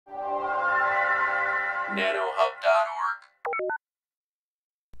nanohub.org.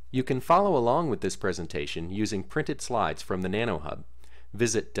 You can follow along with this presentation using printed slides from the NanoHub.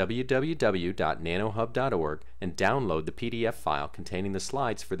 Visit www.nanohub.org and download the PDF file containing the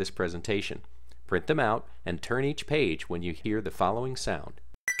slides for this presentation. Print them out and turn each page when you hear the following sound.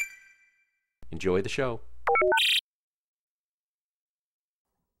 Enjoy the show.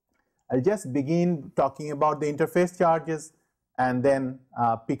 I'll just begin talking about the interface charges and then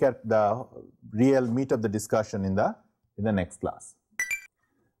pick up the real meat of the discussion in the next class.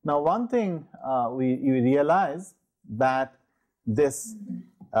 Now, one thing you realize that this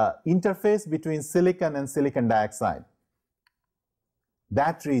interface between silicon and silicon dioxide,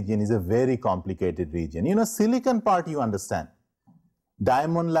 that region is a very complicated region. You know, silicon part you understand.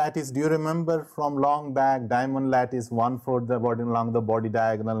 Diamond lattice, do you remember from long back, diamond lattice, 1/4 the body along the body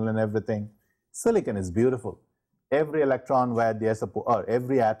diagonal and everything. Silicon is beautiful. Every electron where they are supposed, or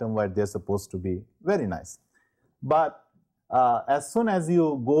every atom where they are supposed to be, very nice. But as soon as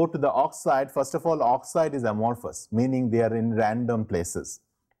you go to the oxide, first of all, oxide is amorphous, meaning they are in random places.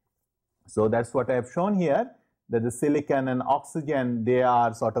 So that's what I have shown here, that the silicon and oxygen, they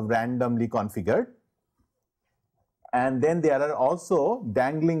are sort of randomly configured. And then there are also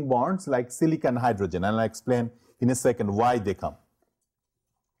dangling bonds like silicon hydrogen, and I'll explain in a second why they come.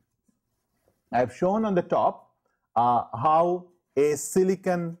 I've shown on the top how a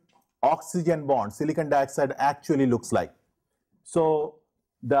silicon oxygen bond, silicon dioxide, actually looks like. So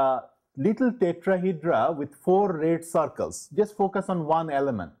the little tetrahedra with 4 red circles, just focus on one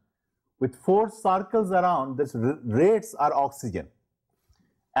element. With 4 circles around, the reds are oxygen.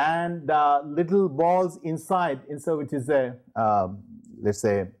 And the little balls inside which is a, let's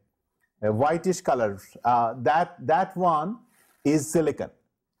say, a whitish color, that one is silicon.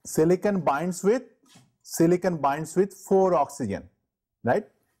 Silicon binds with 4 oxygen, right?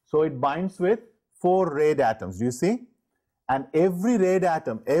 So it binds with 4 red atoms, do you see? And every red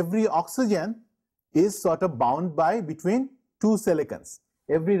atom, every oxygen is sort of bound by between 2 silicons.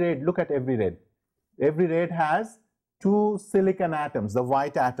 Every red, look at every red. Every red has 2 silicon atoms, the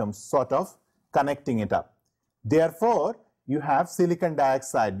white atoms, sort of connecting it up. Therefore, you have silicon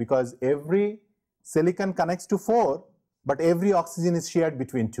dioxide because every silicon connects to 4, but every oxygen is shared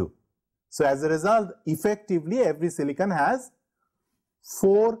between 2. So as a result, effectively, every silicon has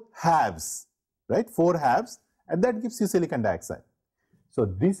 4 halves, right? 4 halves, and that gives you silicon dioxide. So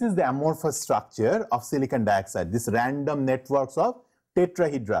this is the amorphous structure of silicon dioxide, this random networks of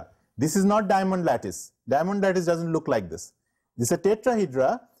tetrahedra. This is not diamond lattice. Diamond lattice doesn't look like this. This is a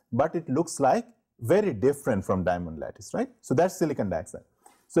tetrahedra, but it looks like very different from diamond lattice, right? So that's silicon dioxide.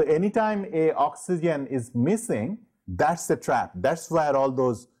 So anytime a oxygen is missing, that's a trap. That's where all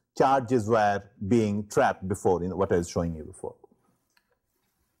those charges were being trapped before, in what I was showing you before.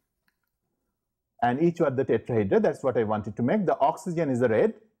 And each of the tetrahedra, that's what I wanted to make. The oxygen is the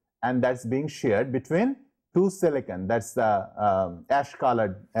red, and that's being shared between 2 silicon, that's the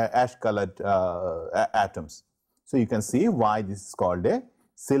ash-colored atoms. So you can see why this is called a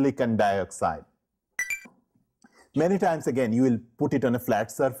silicon dioxide. Many times again, you will put it on a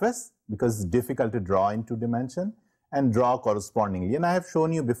flat surface because it's difficult to draw in 2 dimension and draw correspondingly. And I have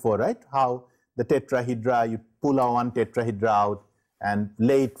shown you before, right, how the tetrahedra, you pull out one tetrahedra out and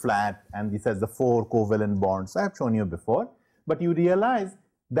lay it flat, and this has the 4 covalent bonds. I have shown you before, but you realize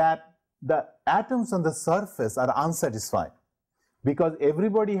that the atoms on the surface are unsatisfied because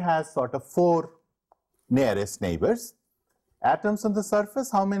everybody has sort of 4 nearest neighbors. Atoms on the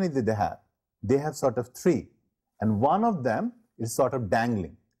surface, how many did they have? They have sort of 3, and one of them is sort of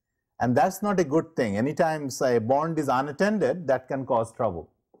dangling. And that's not a good thing. Anytime, say, a bond is unattended, that can cause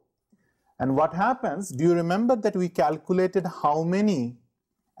trouble. And what happens, do you remember that we calculated how many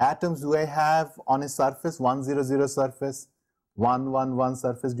atoms do I have on a surface, 1, 0, 0 surface, 1, 1, 1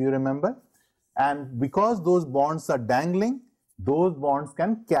 surface, do you remember? And because those bonds are dangling, those bonds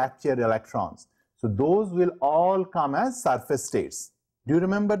can capture electrons. So those will all come as surface states. Do you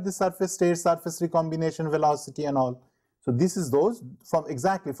remember the surface states, surface recombination velocity and all? So this is those from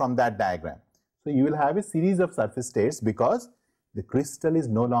exactly from that diagram. So you will have a series of surface states because the crystal is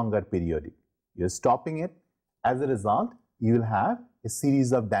no longer periodic. You're stopping it. As a result, you will have a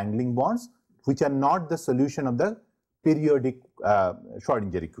series of dangling bonds which are not the solution of the periodic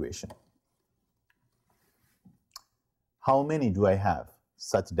Schrodinger equation. How many do I have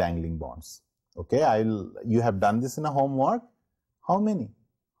such dangling bonds? Okay, you have done this in a homework. How many?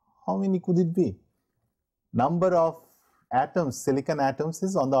 How many could it be? Number of atoms, silicon atoms,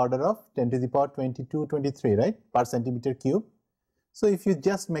 is on the order of 10 to the power 22, 23, right, per centimeter cube. So if you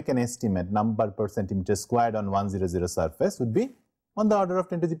just make an estimate, number per centimeter squared on 100 surface would be on the order of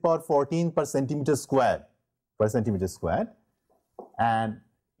 10 to the power 14 per centimeter squared, and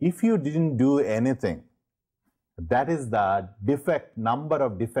if you didn't do anything, that is the defect, number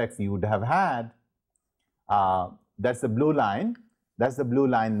of defects you would have had. That's the blue line. That's the blue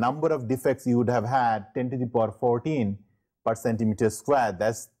line. Number of defects you would have had 10 to the power 14 per centimeter squared.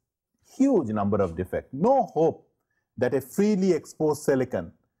 That's huge number of defects. No hope that a freely exposed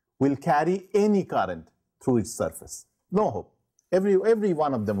silicon will carry any current through its surface. No hope. Every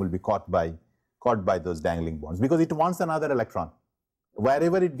one of them will be caught by those dangling bonds, because it wants another electron.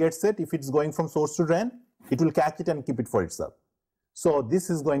 Wherever it gets it, if it's going from source to drain, it will catch it and keep it for itself. So this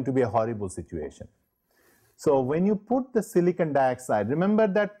is going to be a horrible situation. So when you put the silicon dioxide, remember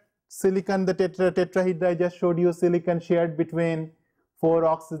that silicon, the tetrahedra I just showed you, silicon shared between 4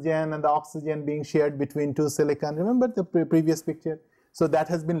 oxygen and the oxygen being shared between 2 silicon. Remember the previous picture? So that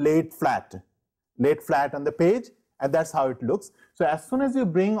has been laid flat on the page, and that's how it looks. So as soon as you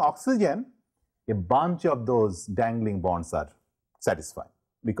bring oxygen, a bunch of those dangling bonds are satisfied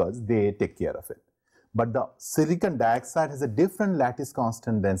because they take care of it. But the silicon dioxide has a different lattice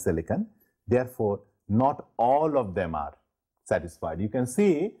constant than silicon. Therefore, not all of them are satisfied. You can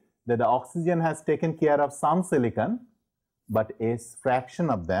see that the oxygen has taken care of some silicon, but a fraction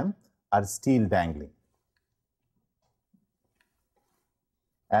of them are still dangling.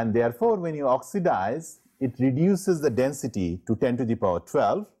 And therefore, when you oxidize, it reduces the density to 10 to the power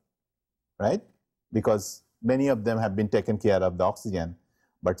 12, right? Because many of them have been taken care of the oxygen,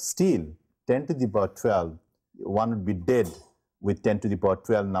 but still 10 to the power 12, one would be dead with 10 to the power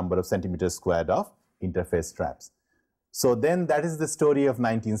 12 number of centimeters squared of interface traps. So then that is the story of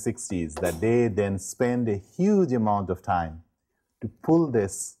 1960s, that they then spend a huge amount of time to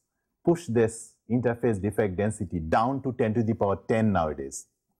push this interface defect density down to 10 to the power 10 nowadays.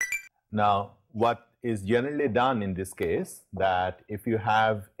 Now, what is generally done in this case, that if you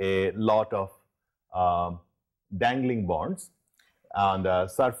have a lot of dangling bonds on the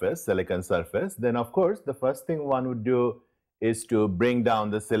surface, silicon surface, then of course the first thing one would do is to bring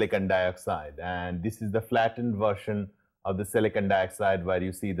down the silicon dioxide. And this is the flattened version of the silicon dioxide, where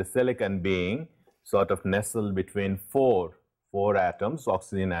you see the silicon being sort of nestled between four atoms,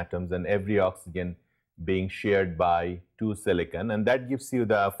 oxygen atoms, and every oxygen being shared by 2 silicon, and that gives you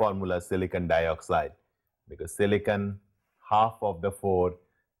the formula silicon dioxide, because silicon, half of the 4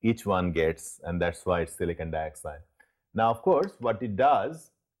 each one gets, and that's why it's silicon dioxide. Now, of course, what it does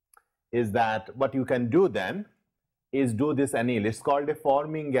is that what you can do then is do this anneal. It's called a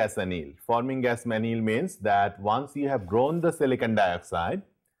forming gas anneal. Forming gas anneal means that once you have grown the silicon dioxide,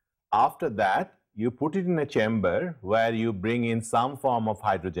 after that you put it in a chamber where you bring in some form of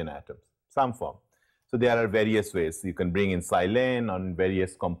hydrogen atoms, some form. So there are various ways. You can bring in silane, on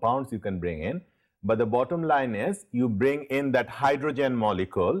various compounds you can bring in. But the bottom line is you bring in that hydrogen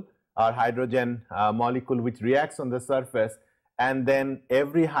molecule, or hydrogen molecule which reacts on the surface, and then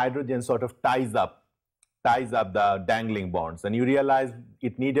every hydrogen sort of ties up the dangling bonds. And you realize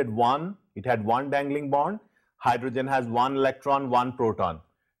it had one dangling bond. Hydrogen has 1 electron, 1 proton,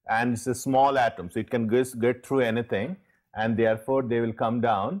 and it's a small atom, so it can get through anything, and therefore they will come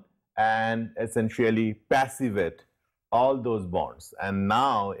down and essentially passivate all those bonds. And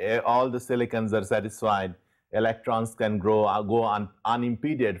now all the silicons are satisfied. Electrons can go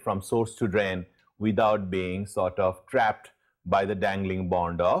unimpeded from source to drain without being sort of trapped by the dangling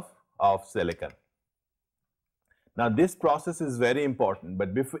bond of silicon. Now this process is very important, but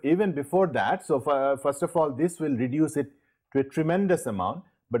even before that, so first of all, this will reduce it to a tremendous amount.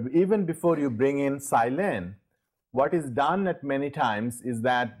 But even before you bring in silane, what is done at many times is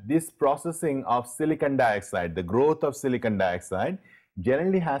that this processing of silicon dioxide, the growth of silicon dioxide,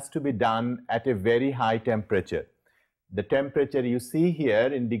 generally has to be done at a very high temperature. The temperature you see here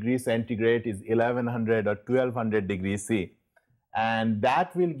in degrees centigrade is 1100 or 1200 degrees C. And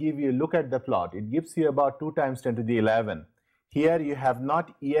that will give you, look at the plot, it gives you about 2 times 10 to the 11. Here you have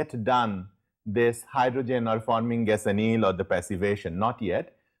not yet done this hydrogen or forming gas anneal or the passivation, not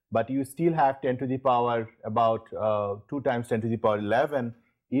yet. But you still have 10 to the power about 2 times 10 to the power 11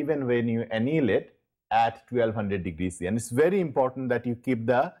 even when you anneal it at 1200 degrees C. And it's very important that you keep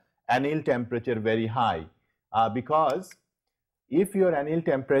the anneal temperature very high, because if your anneal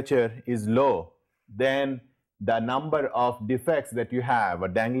temperature is low, then the number of defects that you have or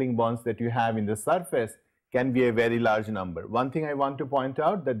dangling bonds that you have in the surface can be a very large number. One thing I want to point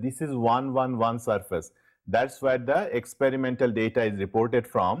out, that this is 111 surface. That's where the experimental data is reported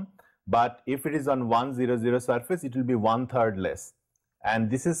from. But if it is on 100 surface, it will be 1/3 less. And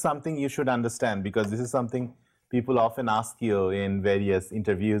this is something you should understand, because this is something people often ask you in various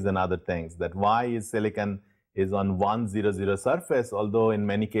interviews and other things, that why is silicon is on 100 surface, although in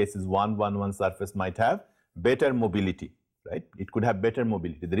many cases 111 surface might have better mobility, right? It could have better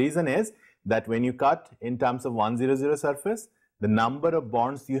mobility. The reason is that when you cut in terms of 100 surface, the number of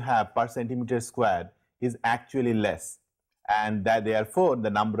bonds you have per centimeter squared is actually less, and that therefore the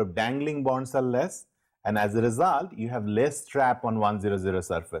number of dangling bonds are less, and as a result you have less strap on 100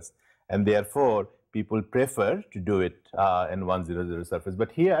 surface, and therefore people prefer to do it in 100 surface.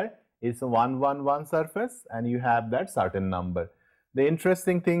 But here it's a 111 surface and you have that certain number. The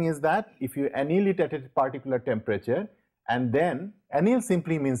interesting thing is that if you anneal it at a particular temperature, and then anneal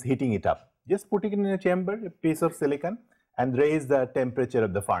simply means heating it up. Just put it in a chamber, a piece of silicon, and raise the temperature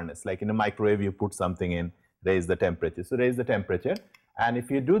of the furnace. Like in a microwave, you put something in, raise the temperature. So raise the temperature, and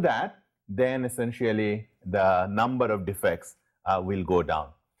if you do that, then essentially the number of defects will go down.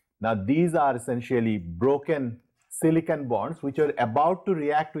 Now these are essentially broken silicon bonds which are about to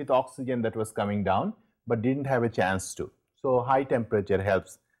react with oxygen that was coming down but didn't have a chance to. So high temperature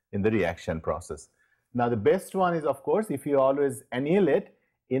helps in the reaction process. Now the best one is, of course, if you always anneal it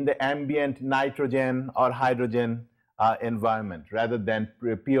in the ambient nitrogen or hydrogen environment rather than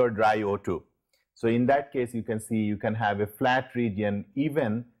pure dry O2. So in that case, you can see you can have a flat region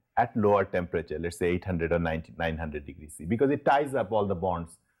even at lower temperature, let's say 800 or 900 degrees C, because it ties up all the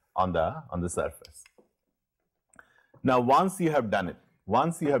bonds on the surface. Now once you have done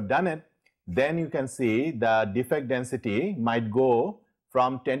it, then you can see the defect density might go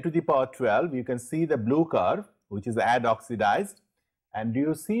from 10 to the power 12. You can see the blue curve, which is add oxidized, and do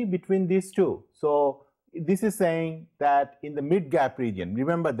you see between these two? So this is saying that in the mid gap region,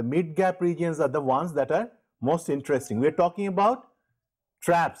 remember the mid gap regions are the ones that are most interesting. We are talking about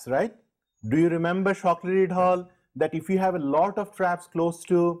traps, right? Do you remember Shockley-Reed Hall, that if you have a lot of traps close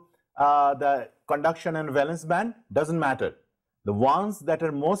to the conduction and valence band, doesn't matter. The ones that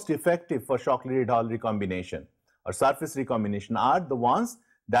are most effective for Shockley-Reed Hall recombination or surface recombination are the ones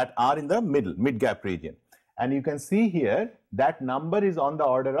that are in the mid gap region. And you can see here that number is on the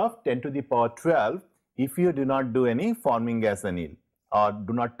order of 10 to the power 12 if you do not do any forming gas anneal or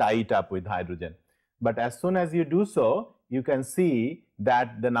do not tie it up with hydrogen. But as soon as you do so, you can see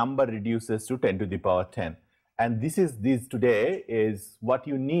that the number reduces to 10 to the power 10. And this today is what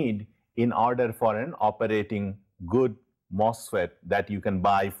you need in order for an operating good MOSFET that you can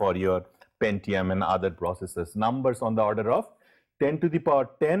buy for your Pentium and other processors. Numbers on the order of 10 to the power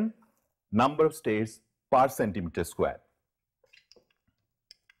 10 number of states per centimeter square.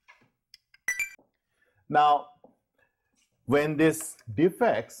 Now, when this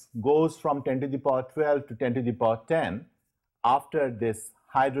defects goes from 10 to the power 12 to 10 to the power 10 after this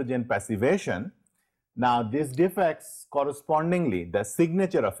hydrogen passivation, now these defects correspondingly, the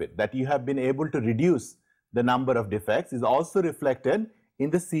signature of it, that you have been able to reduce the number of defects, is also reflected in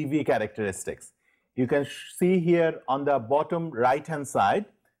the CV characteristics. You can see here on the bottom right hand side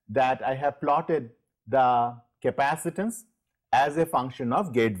that I have plotted the capacitance as a function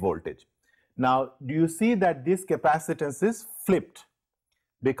of gate voltage. Now, do you see that this capacitance is flipped?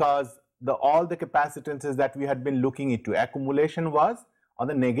 Because all the capacitances that we had been looking into, accumulation was on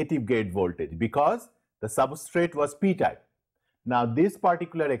the negative gate voltage because the substrate was p-type. Now, this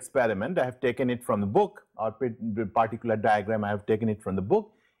particular experiment, I have taken it from the book, or particular diagram, I have taken it from the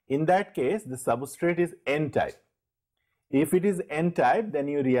book. In that case, the substrate is n-type. If it is n-type, then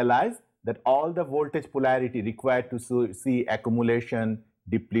you realize that all the voltage polarity required to see accumulation,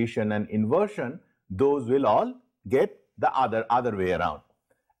 depletion and inversion, those will all get the other way around.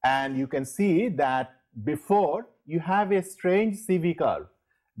 And you can see that before you have a strange CV curve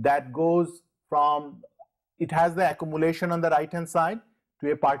that goes from, it has the accumulation on the right hand side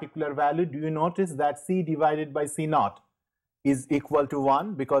to a particular value. Do you notice that C divided by C naught is equal to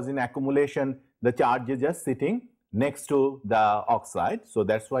 1, because in accumulation the charge is just sitting next to the oxide, so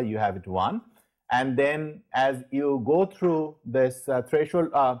that's why you have it 1. And then as you go through this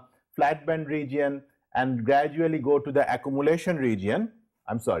threshold flat band region and gradually go to the accumulation region,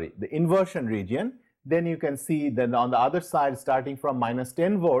 the inversion region, then you can see that on the other side, starting from minus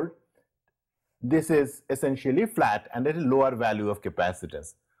 10 volt, this is essentially flat and at a lower value of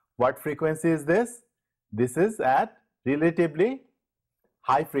capacitance. What frequency is this? This is at relatively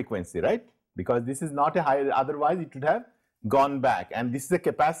high frequency, right? Because this is not a high, otherwise it would have gone back. And this is a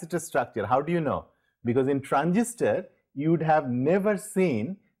capacitor structure. How do you know? Because in transistor, you would have never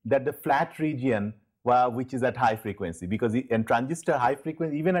seen that the flat region which is at high frequency, because in transistor high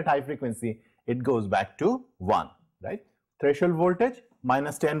frequency, even at high frequency, it goes back to 1, right? Threshold voltage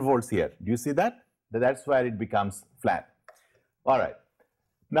minus 10 volts here. Do you see that? That's where it becomes flat. All right.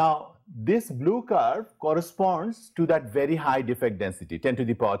 Now, this blue curve corresponds to that very high defect density, 10 to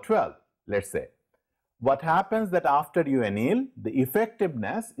the power 12, let's say. what happens that after you anneal, the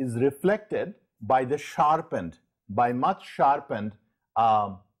effectiveness is reflected by the sharpened, by much sharpened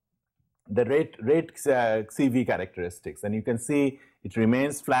the rate CV characteristics. And you can see it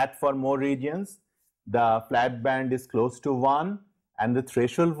remains flat for more regions. The flat band is close to 1 and the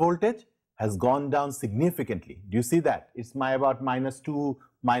threshold voltage has gone down significantly. Do you see that? It's about -2,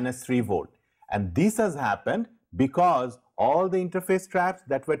 -3 volt. And this has happened because all the interface traps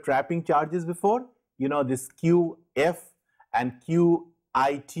that were trapping charges before, you know, this QF and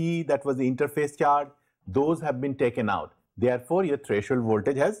QIT, that was the interface charge, those have been taken out. Therefore, your threshold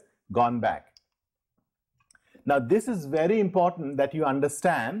voltage has gone back. Now, this is very important that you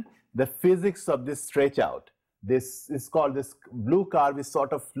understand the physics of this stretch out. This is called, this blue curve is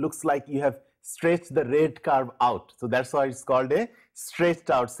sort of looks like you have stretched the red curve out. So that's why it's called a stretched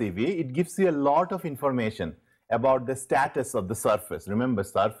out CV. It gives you a lot of information about the status of the surface. Remember,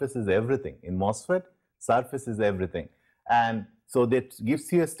 surface is everything. In MOSFET, surface is everything. And so that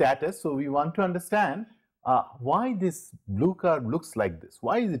gives you a status. So we want to understand why this blue curve looks like this.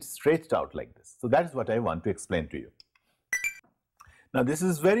 Why is it stretched out like this? So that is what I want to explain to you. Now, this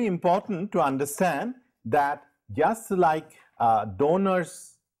is very important to understand that just like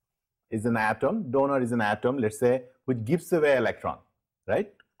donors is an atom, let's say, which gives away electron,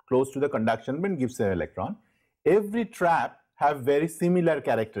 right? Close to the conduction band gives away electron. Every trap have very similar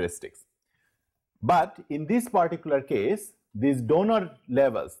characteristics. But in this particular case, these donor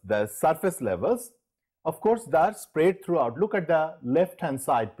levels, the surface levels, of course, they are spread throughout. Look at the left-hand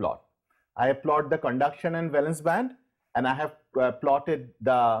side plot. I have plotted the conduction and valence band, and I have plotted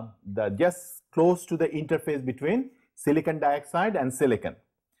the just close to the interface between silicon dioxide and silicon.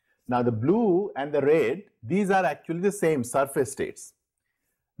 Now, the blue and the red, these are actually the same surface states.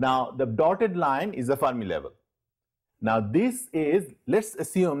 Now, the dotted line is the Fermi level. Now, this is, let's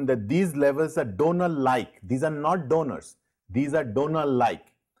assume that these levels are donor-like. These are not donors. These are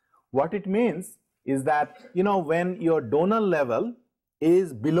donor-like. What it means is that, you know, when your donor level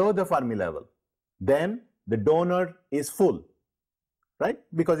is below the Fermi level, then the donor is full, right?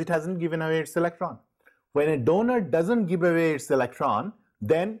 Because it hasn't given away its electron. When a donor doesn't give away its electron,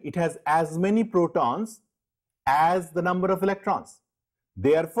 then it has as many protons as the number of electrons.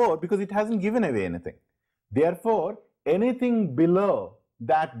 Therefore, because it hasn't given away anything, therefore, anything below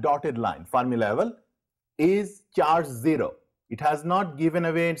that dotted line, Fermi level, is charge 0. It has not given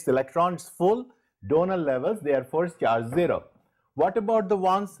away its electrons full, donor levels, therefore, is charge 0. What about the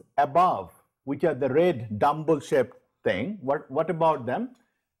ones above, which are the red dumbbell shaped thing? What about them?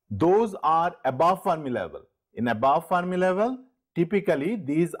 Those are above Fermi level. In above Fermi level, typically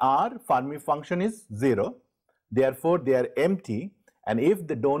these are Fermi function is 0. Therefore, they are empty. And if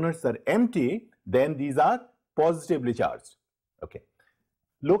the donors are empty, then these are positively charged. Okay.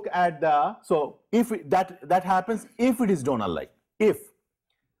 Look at the, so if that happens if it is donor-like. If,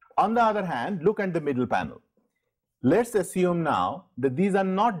 on the other hand, look at the middle panel. Let's assume now that these are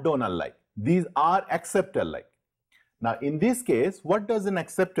not donor-like. These are acceptor-like. Now, in this case, what does an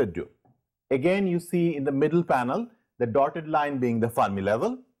acceptor do? Again, you see in the middle panel, the dotted line being the Fermi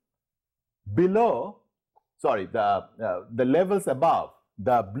level. Below, sorry, the levels above,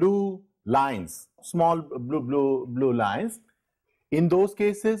 the blue lines, small blue lines, in those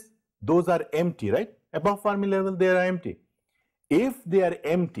cases, those are empty, right? Above Fermi level, they are empty. If they are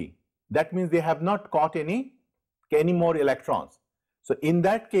empty, that means they have not caught any more electrons. So in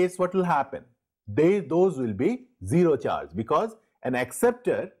that case, what will happen? Those will be 0 charge, because an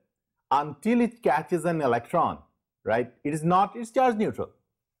acceptor, until it catches an electron, right, it's charge neutral.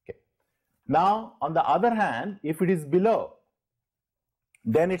 Okay. Now, on the other hand, if it is below,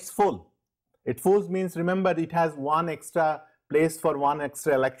 then it's full. It full means, remember, it has one extra place for one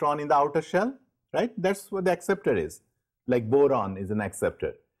extra electron in the outer shell, right? That's what the acceptor is. Like boron is an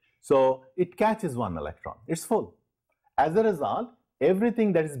acceptor. So it catches one electron. It's full. As a result,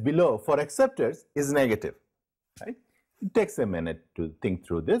 everything that is below for acceptors is negative, right? It takes a minute to think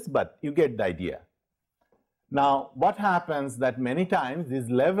through this, but you get the idea. Now, what happens that many times these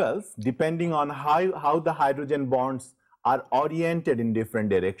levels, depending on how the hydrogen bonds are oriented in different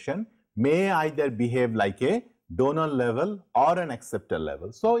direction, may either behave like a donor level or an acceptor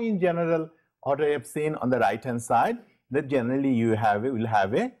level. So in general, what I have seen on the right hand side, that generally you will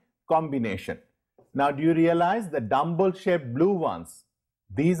have a combination. Now, do you realize the dumbbell shaped blue ones,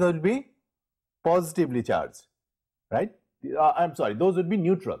 these will be positively charged, right? I'm sorry, those would be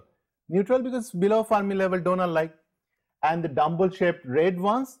neutral. Neutral because below Fermi level donor like, and the dumbbell shaped red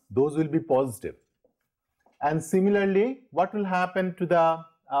ones, those will be positive. And similarly, what will happen to the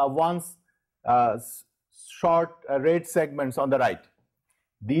short red segments on the right?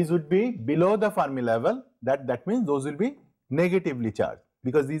 these would be below the Fermi level. That means those will be negatively charged,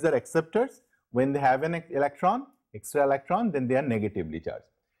 because these are acceptors. When they have an electron, extra electron, then they are negatively charged.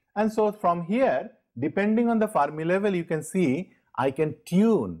 And so from here, depending on the Fermi level, you can see I can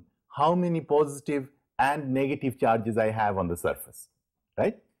tune how many positive and negative charges I have on the surface,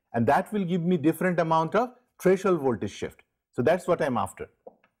 right? And that will give me different amount of threshold voltage shift. So that's what I'm after.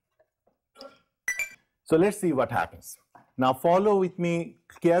 So let's see what happens. Now follow with me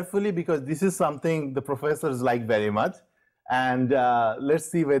carefully, because this is something the professors like very much, and let's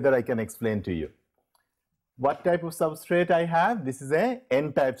see whether I can explain to you. What type of substrate I have? This is a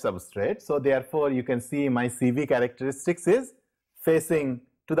N-type substrate. So therefore you can see my CV characteristics is facing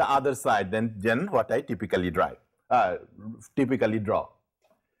to the other side than what I typically draw.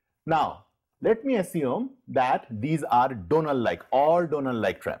 Now let me assume that these are donor-like, all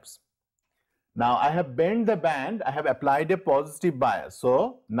donor-like traps. Now I have bent the band, I have applied a positive bias.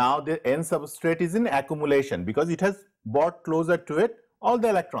 So now the N substrate is in accumulation, because it has brought closer to it all the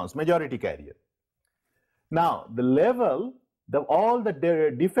electrons, majority carrier. Now the level, all the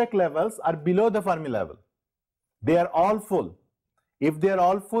defect levels are below the Fermi level. They are all full. If they are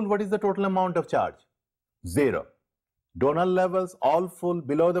all full, what is the total amount of charge? 0. Donor levels all full,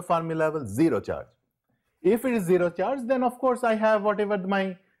 below the Fermi level, 0 charge. If it is 0 charge, then of course I have whatever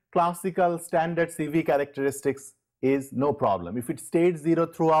my classical standard CV characteristics is, no problem. If it stayed 0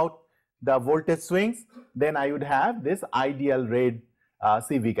 throughout the voltage swings, then I would have this ideal red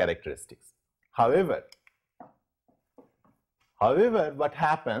CV characteristics. However, what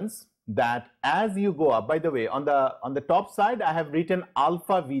happens that as you go up, by the way, on the top side I have written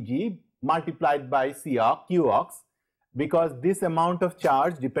alpha Vg multiplied by Qox, because this amount of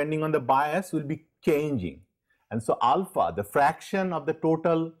charge depending on the bias will be changing. And so alpha, the fraction of the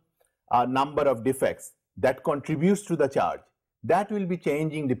total number of defects that contributes to the charge, that will be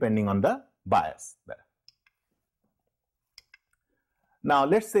changing depending on the bias there. Now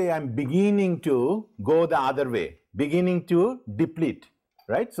let's say I'm beginning to go the other way, beginning to deplete,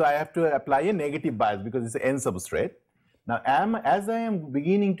 right? So I have to apply a negative bias because it's N substrate. Now as I am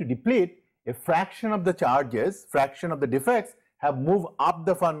beginning to deplete, a fraction of the charges, fraction of the defects have moved up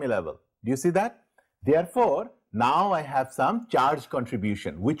the Fermi level. Do you see that? Therefore, now I have some charge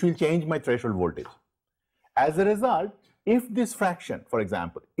contribution which will change my threshold voltage. As a result, if this fraction, for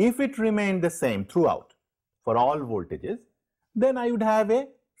example, if it remained the same throughout for all voltages, then I would have a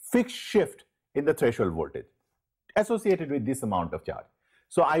fixed shift in the threshold voltage associated with this amount of charge.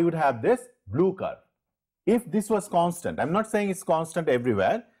 So I would have this blue curve. If this was constant, I'm not saying it's constant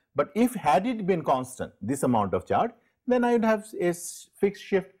everywhere, but if had it been constant, this amount of charge, then I would have a fixed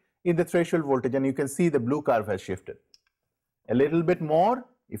shift in the threshold voltage, and you can see the blue curve has shifted. A little bit more,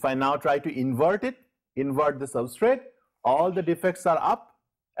 if I now try to invert it, invert the substrate, all the defects are up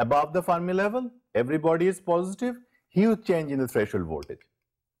above the Fermi level, everybody is positive, huge change in the threshold voltage.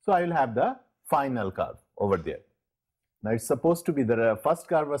 So I will have the final curve over there. Now it's supposed to be, the first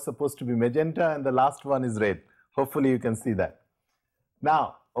curve was supposed to be magenta and the last one is red. Hopefully you can see that.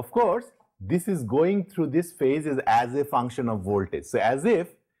 Now, of course, this is going through this phase is as a function of voltage. So as if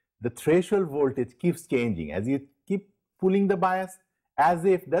the threshold voltage keeps changing, as you keep pulling the bias, as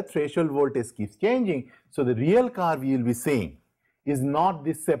if the threshold voltage keeps changing. So the real curve you will be seeing is not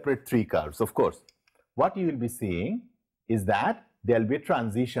these separate three curves, of course. What you will be seeing is that there will be a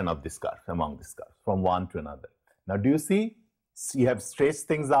transition of this curve, among this curve, from one to another. Now do you see, you have stretched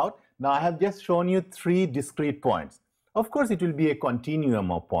things out. Now I have just shown you three discrete points. Of course it will be a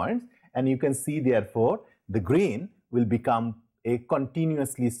continuum of points, and you can see therefore the green will become a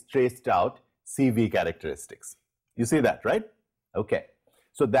continuously stretched out CV characteristics. You see that, right? Okay.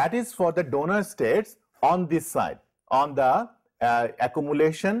 So that is for the donor states on this side, on the the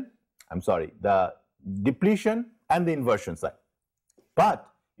depletion and the inversion side. But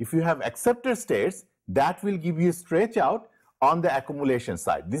if you have acceptor states, that will give you stretch out on the accumulation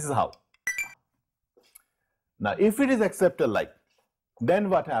side. This is how. Now if it is acceptor like, then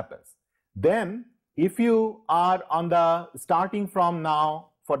what happens? Then if you are on the starting from now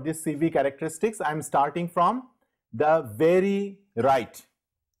for this CV characteristics, I am starting from the very right,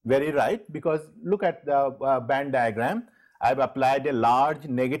 because look at the band diagram. I have applied a large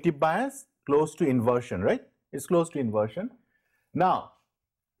negative bias close to inversion, right? It's close to inversion. Now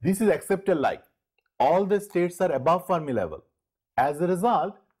this is acceptor like. All the states are above Fermi level. As a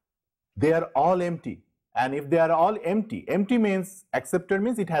result, they are all empty. And if they are all empty, empty means, acceptor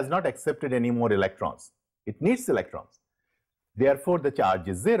means it has not accepted any more electrons. It needs electrons. Therefore, the charge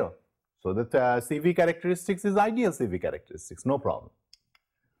is 0. So the CV characteristics is ideal CV characteristics, no problem.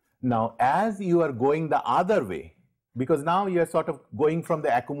 Now, as you are going the other way, because now you are sort of going from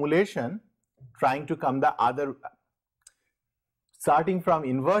the accumulation, trying to come the other, starting from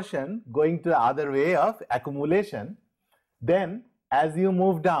inversion, going to the other way of accumulation. Then as you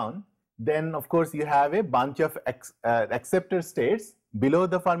move down, then of course you have a bunch of acceptor states below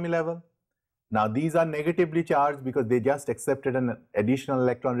the Fermi level. Now these are negatively charged because they just accepted an additional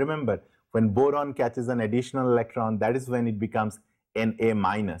electron. Remember, when boron catches an additional electron, that is when it becomes Na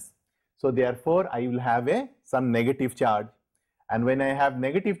minus. So therefore, I will have some negative charge. And when I have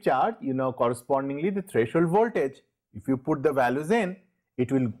negative charge, correspondingly the threshold voltage, if you put the values in,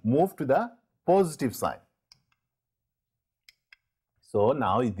 it will move to the positive side. So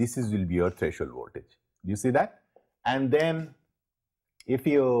now this will be your threshold voltage. Do you see that? And then if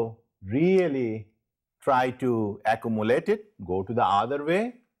you really try to accumulate it, go to the other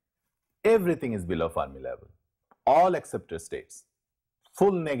way, everything is below Fermi level. All acceptor states.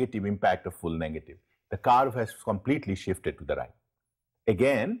 Full negative, impact of full negative. The curve has completely shifted to the right.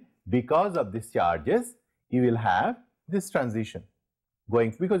 Again, because of these charges, you will have this transition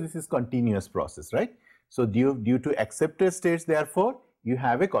going, because this is continuous process, right? So due to acceptor states, therefore, you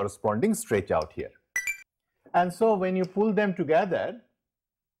have a corresponding stretch out here. And so when you pull them together,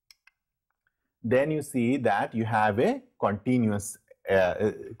 then you see that you have a continuous,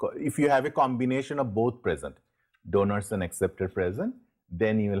 if you have a combination of both present, donors and acceptor present,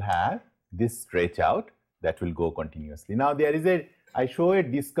 then you will have this stretch out that will go continuously. Now there is I show a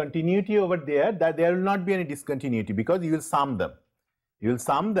discontinuity over there, that there will not be any discontinuity because you will sum them. You will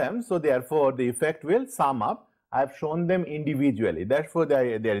sum them, so therefore the effect will sum up. I have shown them individually, therefore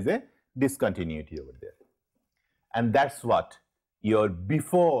there is a discontinuity over there. And that's what your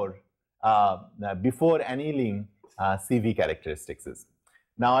before annealing CV characteristics is.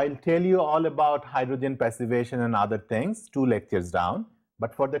 Now I'll tell you all about hydrogen passivation and other things 2 lectures down.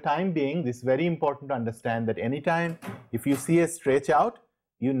 But for the time being, this is very important to understand that anytime if you see a stretch out,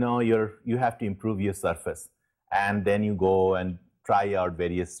 you have to improve your surface. And then you go and try out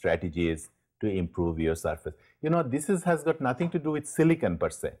various strategies to improve your surface. This has got nothing to do with silicon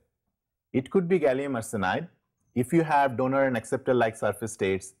per se. It could be gallium arsenide. If you have donor and acceptor like surface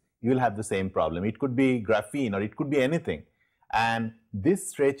states, you will have the same problem. It could be graphene or it could be anything. And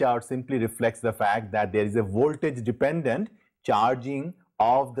this stretch out simply reflects the fact that there is a voltage dependent charging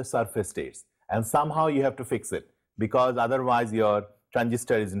of the surface states, and somehow you have to fix it because otherwise your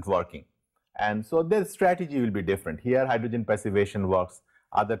transistor isn't working. And so the strategy will be different. Here hydrogen passivation works,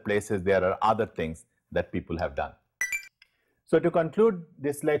 other places there are other things that people have done. So to conclude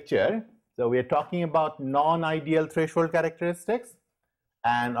this lecture, so we are talking about non-ideal threshold characteristics,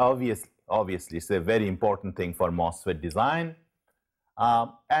 and obviously it's a very important thing for MOSFET design.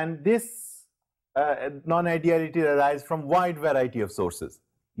 And this non-ideality arises from wide variety of sources.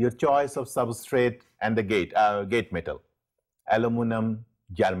 Your choice of substrate and the gate metal, aluminum,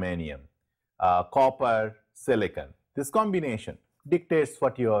 germanium, copper, silicon. This combination dictates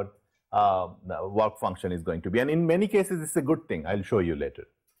what your work function is going to be. And in many cases, it's a good thing. I'll show you later.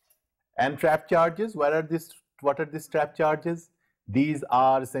 And trap charges, what are these trap charges? These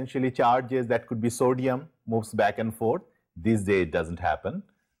are essentially charges that could be sodium, moves back and forth. These days it doesn't happen,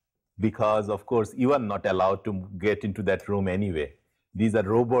 because of course you are not allowed to get into that room anyway. These are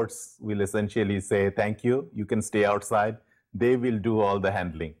robots will essentially say, thank you, you can stay outside. They will do all the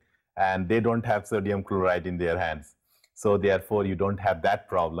handling, and they don't have sodium chloride in their hands. So therefore you don't have that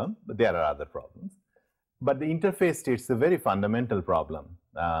problem, but there are other problems. But the interface states a very fundamental problem.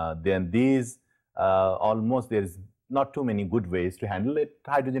 Then these almost there is not too many good ways to handle it.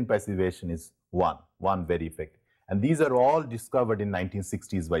 Hydrogen passivation is one very effective. And these are all discovered in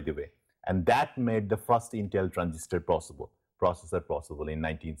 1960s, by the way. And that made the first Intel transistor processor possible in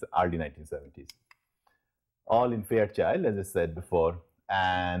early 1970s. All in Fairchild, as I said before.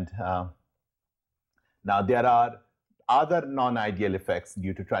 And now there are other non-ideal effects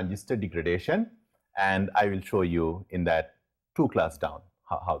due to transistor degradation. And I will show you in that 2 class down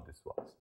how this works.